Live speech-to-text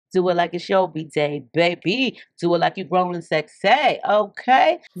Do it like it's your B-Day, baby. Do it like you're grown and sexy,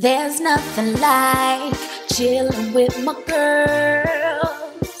 okay? There's nothing like chilling with my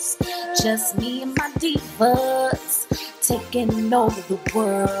girls. Just me and my divas taking over the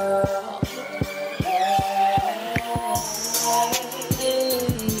world.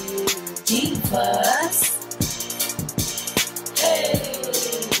 Divas. Hey,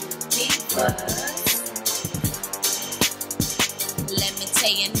 divas. Let me tell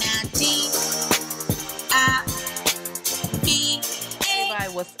you now, D-I-V-A.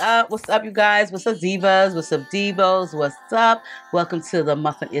 Everybody, what's up? What's up, you guys? What's up, divas? What's up, divos? What's up? Welcome to the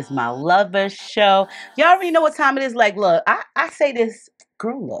Muffin is My Lover show. Y'all already know what time it is. Like, look, I say this,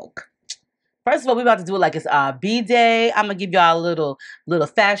 girl, look. First of all, we're about to do it like it's our B-Day. I'm gonna give y'all a little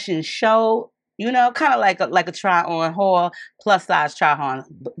fashion show. You know, kind of like a try-on haul, plus-size try-on.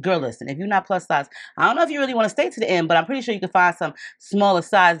 Girl, listen, if you're not plus-size, I don't know if you really want to stay to the end, but I'm pretty sure you can find some smaller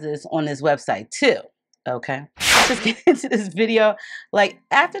sizes on this website, too. Okay, let's just get into this video. Like,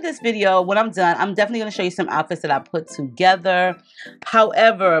 after this video, when I'm done, I'm definitely going to show you some outfits that I put together.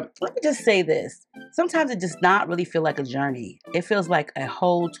 However, let me just say this. Sometimes it does not really feel like a journey. It feels like a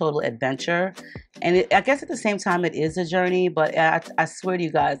whole total adventure. And I guess at the same time it is a journey, but I swear to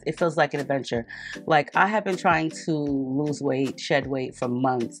you guys, it feels like an adventure. Like, I have been trying to lose weight, shed weight for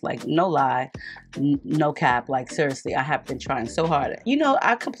months. Like, no lie, no cap. Like, seriously, I have been trying so hard. You know,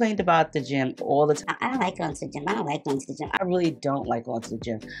 I complained about the gym all the time. I don't like going to the gym. I don't like going to the gym. I really don't like going to the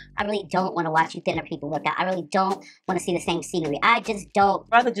gym. I really don't want to watch you thinner people work out. I really don't want to see the same scenery. I just don't.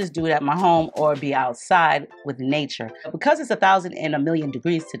 I'd rather just do it at my home or be outside with nature. Because it's 1,000 and a million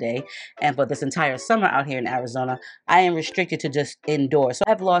degrees today, and for this entire summer out here in Arizona, I am restricted to just indoors. So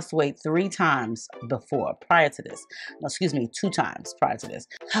I've lost weight 3 times before, prior to this. No, excuse me, 2 times prior to this.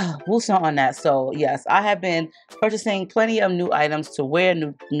 We'll start on that. So yes, I have been purchasing plenty of new items to wear,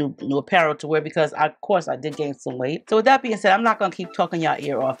 new apparel to wear, because of course I did gain some weight. So with that being said, I'm not gonna keep talking y'all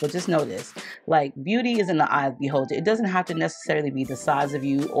ear off, but just know this: like, beauty is in the eye of the beholder. It doesn't have to necessarily be the size of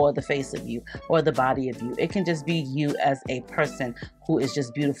you or the face of you or the body of you. It can just be you as a person who is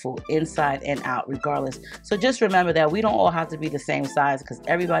just beautiful inside and out, regardless. So just remember that we don't all have to be the same size, because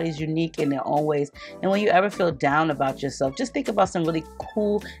everybody's unique in their own ways. And when you ever feel down about yourself, just think about some really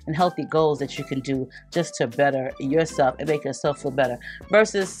cool and healthy goals that you can do just to better yourself and make yourself feel better,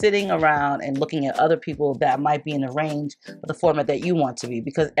 versus sitting around and looking at other people that might be in the range of the format that you want to be,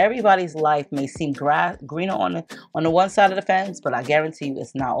 because everybody's life may seem greener on the one side of the fence, but I guarantee you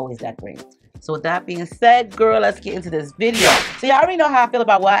it's not always that green. So with that being said, girl, let's get into this video. So y'all already know how I feel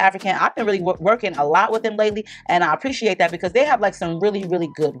about Wild African. I've been really working a lot with them lately, and I appreciate that, because they have like some really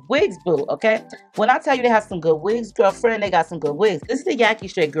good wigs, boo, okay? When I tell you they have some good wigs, girlfriend, they got some good wigs. This is the Yaki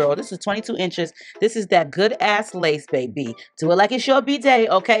straight, girl. This is 22 inches. This is that good ass lace, baby. Do it like it's your B-Day,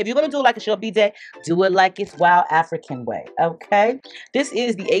 okay? If you're gonna do it like it's your B-Day, do it like it's Wild African way, okay? This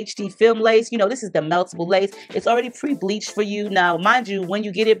is the HD film lace. You know, this is the meltable lace. It's already pre-bleached for you. Now, mind you, when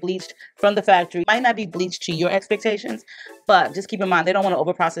you get it bleached from the factory, it might not be bleached to your expectations, but just keep in mind, they don't want to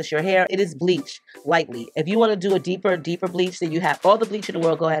overprocess your hair. It is bleached lightly. If you want to do a deeper bleach, then you have all the bleach in the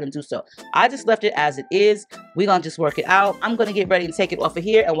world, go ahead and do so. I just left it as it is. We're gonna just work it out. I'm gonna get ready to take it off of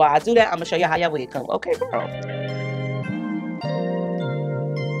here, and while I do that, I'm gonna show you how your wig come. Okay, girl.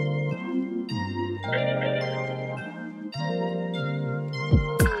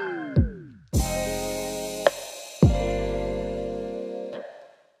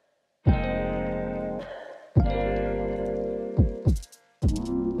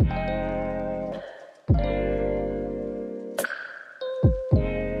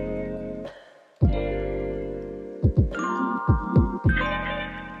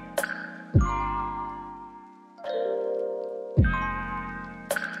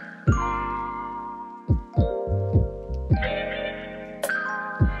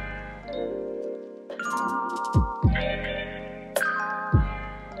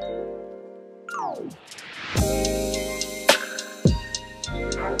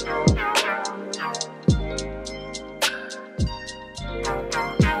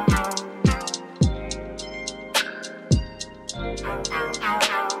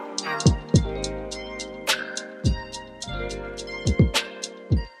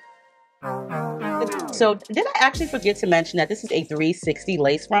 So did I actually forget to mention that this is a 360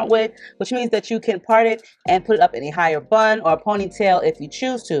 lace front wig, which means that you can part it and put it up in a higher bun or a ponytail if you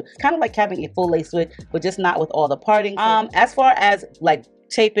choose to. Kind of like having a full lace wig, but just not with all the parting. As far as like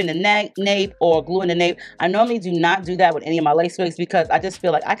taping the nape or gluing the nape. I normally do not do that with any of my lace wigs because I just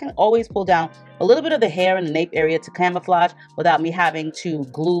feel like I can always pull down a little bit of the hair in the nape area to camouflage without me having to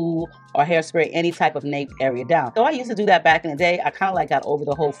glue or hairspray any type of nape area down. So I used to do that back in the day. I kind of like got over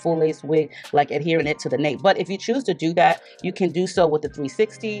the whole full lace wig, like adhering it to the nape. But if you choose to do that, you can do so with the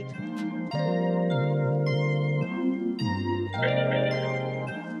 360.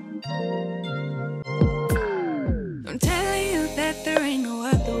 I'm telling you that there ain't no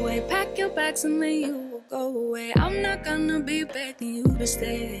other way. Pack your bags and then you will go away. I'm not gonna be begging you to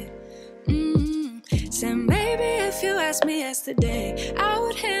stay. Said maybe if you asked me yesterday, I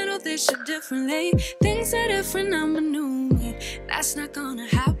would handle this shit differently. Things are different, I'm a new me. That's not gonna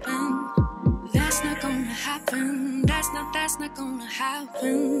happen. That's not gonna happen. That's not gonna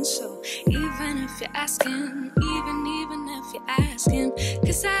happen. So even if you're asking, even if you're asking,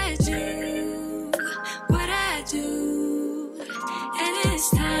 'cause I do what I do, and it's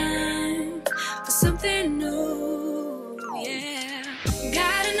time for something new. Yeah,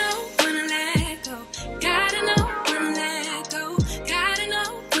 gotta know when to let go. Gotta know when to let go. Gotta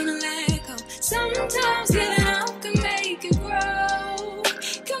know when to let go. Sometimes giving up can make it grow.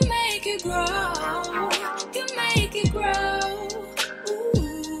 Can make it grow. Can make it grow.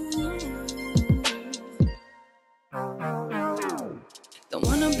 Ooh. Don't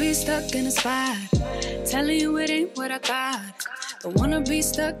wanna be stuck in a spot, telling you it ain't what I thought. Don't wanna be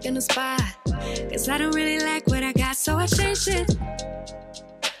stuck in a spot, 'cause I don't really like what I got, so I changed it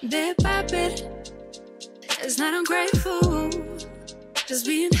bit by bit. It's not ungrateful, just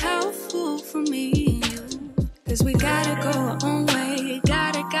being helpful for me and you. 'Cause we gotta go our own way,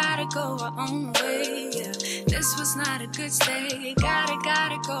 gotta go our own way, yeah. This was not a good stay, gotta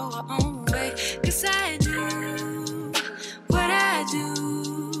go our own way. 'Cause I do what I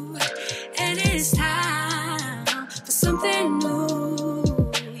do, and it's time for something new,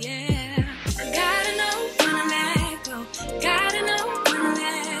 yeah. Gotta know when to let go, gotta know when to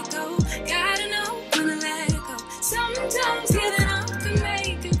let go, gotta know when to let go. Sometimes giving up can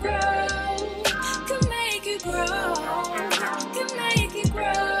make it grow, can make it grow, can make it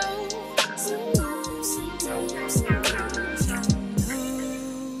grow.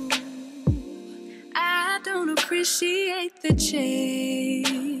 I don't appreciate the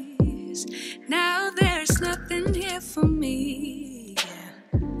chase. Now there's nothing here for me.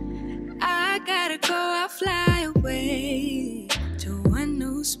 I gotta go, I'll fly away to a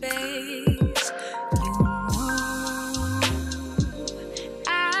new space. You know,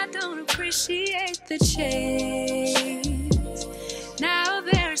 I don't appreciate the chase. Now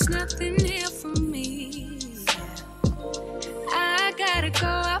there's nothing here for me. I gotta go,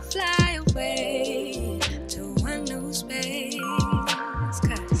 I'll fly away to a new space.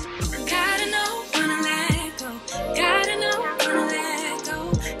 'Cause gotta know when to let go, gotta know when to let go,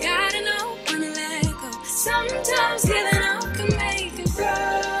 gotta know when to let go. Sometimes giving up can make it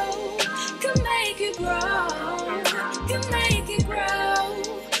grow, can make it grow, can make it grow.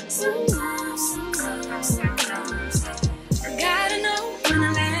 Sometimes. Gotta know when to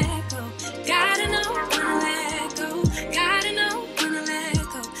let go, gotta know when to let go, gotta know when to let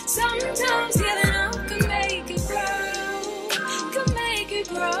go. Sometimes giving up can make it grow, can make it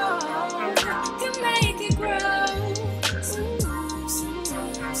grow, can make it grow.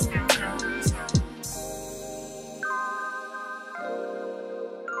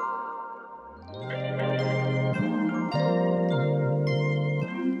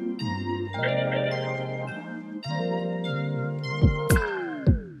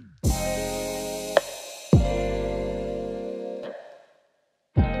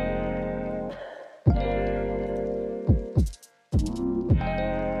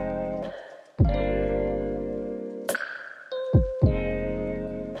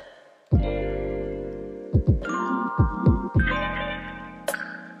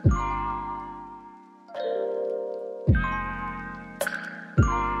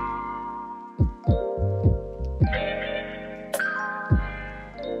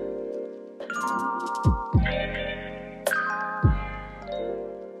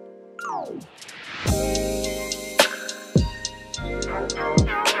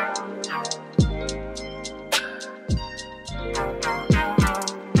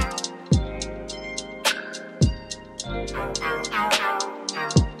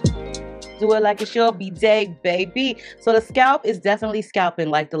 Do it like it's your B-Day, baby. So the scalp is definitely scalping.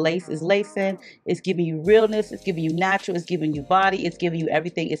 Like the lace is lacing. It's giving you realness. It's giving you natural. It's giving you body. It's giving you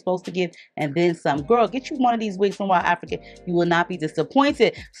everything it's supposed to give. And then some. Girl, get you one of these wigs from Wild Africa. You will not be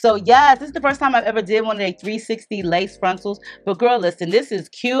disappointed. So yes, this is the first time I've ever did one of their 360 lace frontals. But girl, listen, this is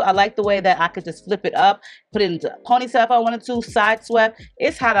cute. I like the way that I could just flip it up put it into ponytail if I wanted to, side swept.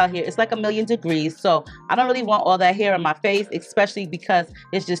 It's hot out here. It's like 1,000,000 degrees. So I don't really want all that hair on my face, especially because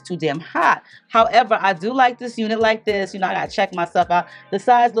it's just too damn hot. However, I do like this unit like this. You know, I gotta check myself out. The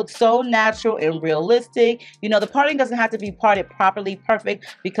sides look so natural and realistic. You know, the parting doesn't have to be parted properly,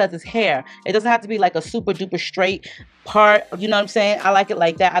 perfect, because it's hair. It doesn't have to be like a super duper straight part. You know what I'm saying? I like it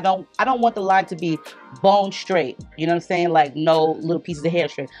like that. I don't want the line to be bone straight. You know what I'm saying? Like no little pieces of hair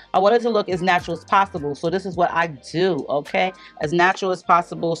straight. I want it to look as natural as possible. So this is what I do, okay? As natural as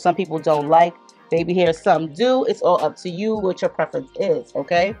possible. Some people don't like baby hair, some do. It's all up to you what your preference is,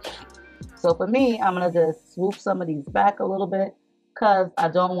 okay? So for me, I'm gonna just swoop some of these back a little bit because I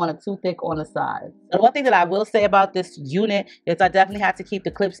don't want it too thick on the sides. The one thing that I will say about this unit is I definitely had to keep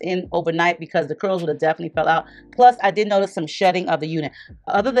the clips in overnight because the curls would have definitely fell out. Plus, I did notice some shedding of the unit.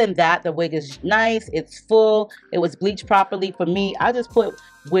 Other than that, the wig is nice. It's full. It was bleached properly. For me, I just put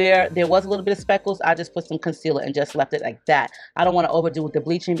where there was a little bit of speckles, I just put some concealer and just left it like that. I don't want to overdo with the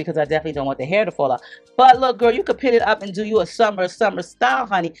bleaching because I definitely don't want the hair to fall out. But look, girl, you could pin it up and do you a summer style,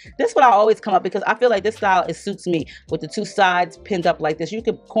 honey. This is what I always come up because I feel like this style, it suits me with the two sides pinned up like this. You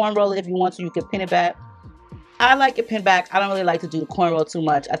could cornroll it if you want to. You could pin it back. I like it pinned back. I don't really like to do the cornrow too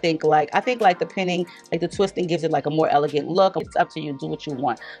much. I think like the pinning, like the twisting gives it like a more elegant look. It's up to you. Do what you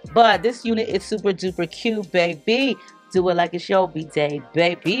want. But this unit is super duper cute, baby. Do it like it's your B-Day,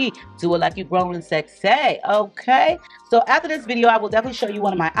 baby. Do it like you're grown and sexy, okay? So after this video, I will definitely show you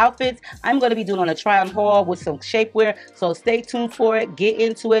one of my outfits. I'm going to be doing on a try-on haul with some shapewear. So stay tuned for it. Get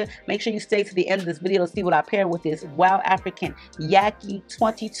into it. Make sure you stay to the end of this video to see what I pair with this Wild African Yaki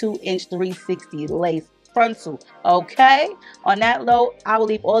 22-inch 360 lace frontal, okay? On that note, I will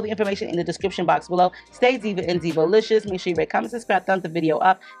leave all the information in the description box below. Stay diva and divalicious. Make sure you rate, comment, subscribe, thumbs the video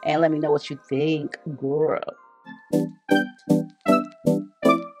up, and let me know what you think, girl.